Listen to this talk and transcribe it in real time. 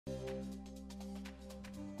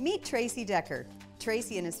Meet Tracy Decker.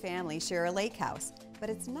 Tracy and his family share a lake house, but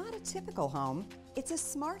it's not a typical home, it's a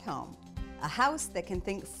smart home. A house that can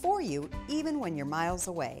think for you even when you're miles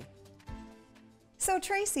away. So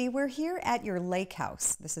Tracy, we're here at your lake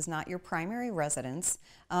house. This is not your primary residence,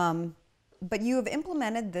 but you have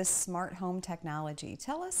implemented this smart home technology.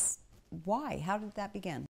 Tell us why, how did that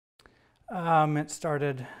begin? It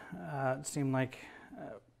started, it seemed like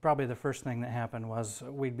probably the first thing that happened was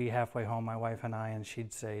we'd be halfway home, my wife and I, and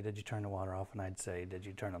she'd say, "Did you turn the water off?" And I'd say, "Did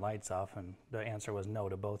you turn the lights off?" And the answer was no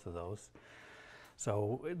to both of those.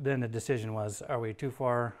 So then the decision was, are we too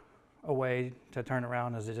far away to turn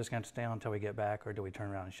around? Is it just going to stay on until we get back, or do we turn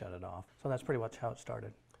around and shut it off? So that's pretty much how it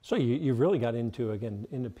started. So you've really got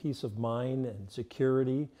into peace of mind and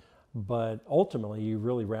security, but ultimately you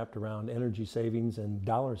really wrapped around energy savings and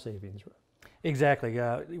dollar savings. Exactly.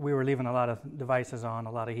 We were leaving a lot of devices on,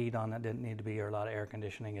 a lot of heat on that didn't need to be, or a lot of air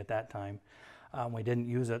conditioning at that time. We didn't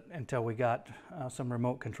use it until we got some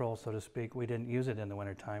remote control, so to speak. We didn't use it in the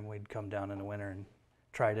wintertime. We'd come down in the winter and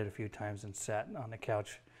tried it a few times and sat on the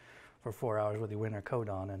couch for 4 hours with the winter coat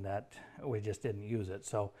on, and that we just didn't use it.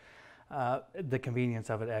 So the convenience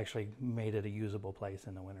of it actually made it a usable place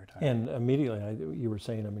in the wintertime. And immediately, you were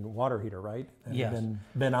saying, water heater, right? And yes.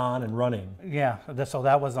 Been on and running. Yeah, so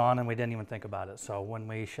that was on and we didn't even think about it. So when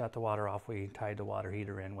we shut the water off, we tied the water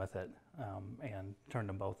heater in with it and turned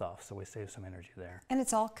them both off, so we saved some energy there. And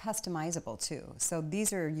it's all customizable too. So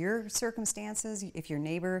these are your circumstances. If your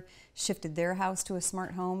neighbor shifted their house to a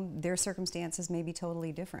smart home, their circumstances may be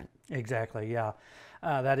totally different. Exactly, yeah.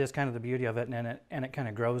 That is kind of the beauty of it, and it kind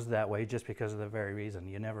of grows that way just because of the very reason.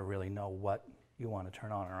 You never really know what you want to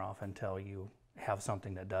turn on or off until you have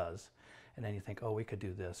something that does. And then you think, oh, we could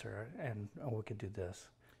do this, and oh, we could do this,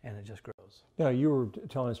 and it just grows. Now, you were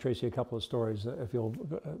telling us, Tracy, a couple of stories, if you'll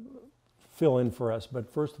fill in for us. But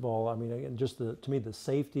first of all, again, just to me, the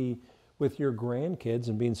safety with your grandkids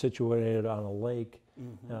and being situated on a lake.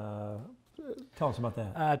 Tell us about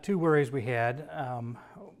that. Two worries we had.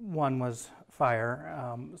 One was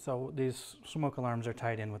fire. So these smoke alarms are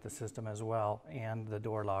tied in with the system as well, and the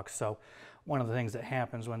door locks. So one of the things that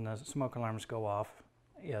happens when the smoke alarms go off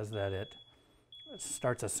is that it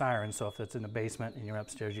starts a siren. So if it's in the basement and you're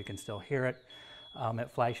upstairs, you can still hear it.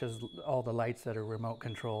 It flashes all the lights that are remote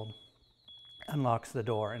controlled, unlocks the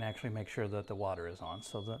door, and actually makes sure that the water is on.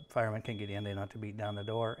 So the firemen can get in, they don't have to beat down the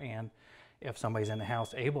door, and if somebody's in the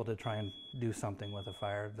house able to try and do something with a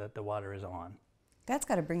fire, that the water is on. That's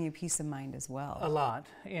got to bring you peace of mind as well. A lot.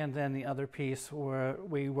 And then the other piece,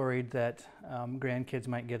 we worried that grandkids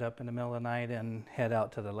might get up in the middle of the night and head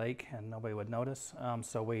out to the lake and nobody would notice.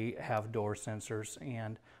 So we have door sensors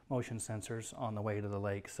and motion sensors on the way to the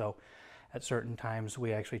lake. So at certain times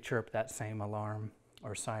we actually chirp that same alarm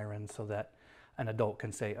or siren so that an adult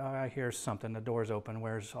can say, "Oh, I hear something, the door's open,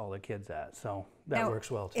 where's all the kids at?" So that works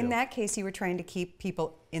well too. In that case, you were trying to keep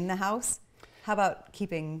people in the house. How about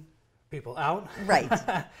keeping people out? Right.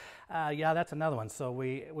 Yeah, that's another one. So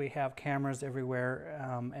we have cameras everywhere,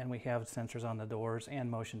 and we have sensors on the doors and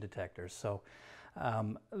motion detectors. So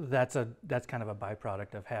that's kind of a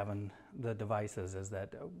byproduct of having the devices, is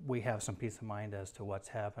that we have some peace of mind as to what's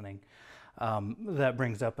happening. That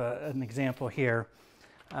brings up an example here.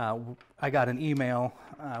 I got an email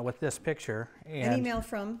with this picture. And an email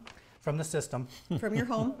from the system. From your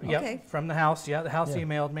home? Yep, okay. From the house. Yeah, the house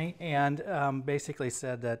emailed me and basically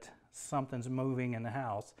said that something's moving in the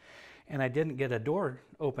house. And I didn't get a door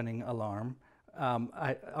opening alarm.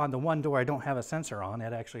 On the one door I don't have a sensor on.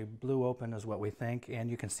 It actually blew open is what we think, and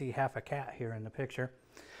you can see half a cat here in the picture.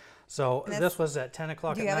 So this was at 10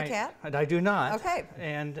 o'clock at night. Do you have a cat? I do not. Okay.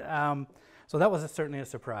 And so that was certainly a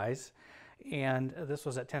surprise. And this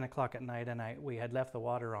was at 10 o'clock at night, and we had left the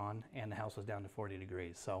water on, and the house was down to 40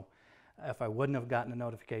 degrees. So if I wouldn't have gotten a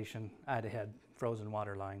notification, I'd have had frozen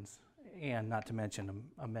water lines, and not to mention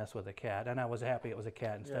a mess with a cat. And I was happy it was a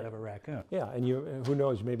cat instead of a raccoon. Yeah, and who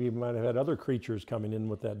knows, maybe you might have had other creatures coming in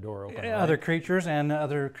with that door open. Right? Other creatures and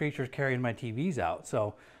other creatures carrying my TVs out.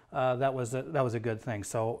 So that was a good thing.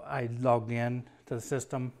 So I logged in to the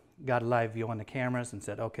system, got a live view on the cameras, and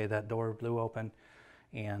said, okay, that door blew open,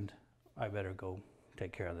 and I better go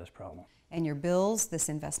take care of this problem. And your bills, this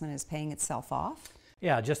investment is paying itself off?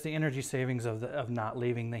 Yeah, just the energy savings of not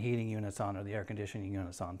leaving the heating units on or the air conditioning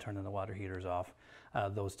units on, turning the water heaters off.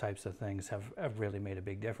 Those types of things have really made a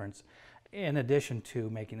big difference. In addition to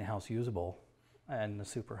making the house usable in the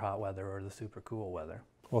super hot weather or the super cool weather.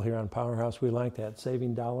 Well, here on Powerhouse, we like that,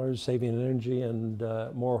 saving dollars, saving energy, and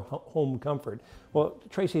more home comfort. Well,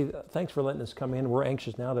 Tracy, thanks for letting us come in. We're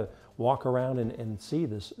anxious now to walk around and see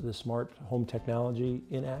this smart home technology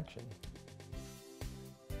in action.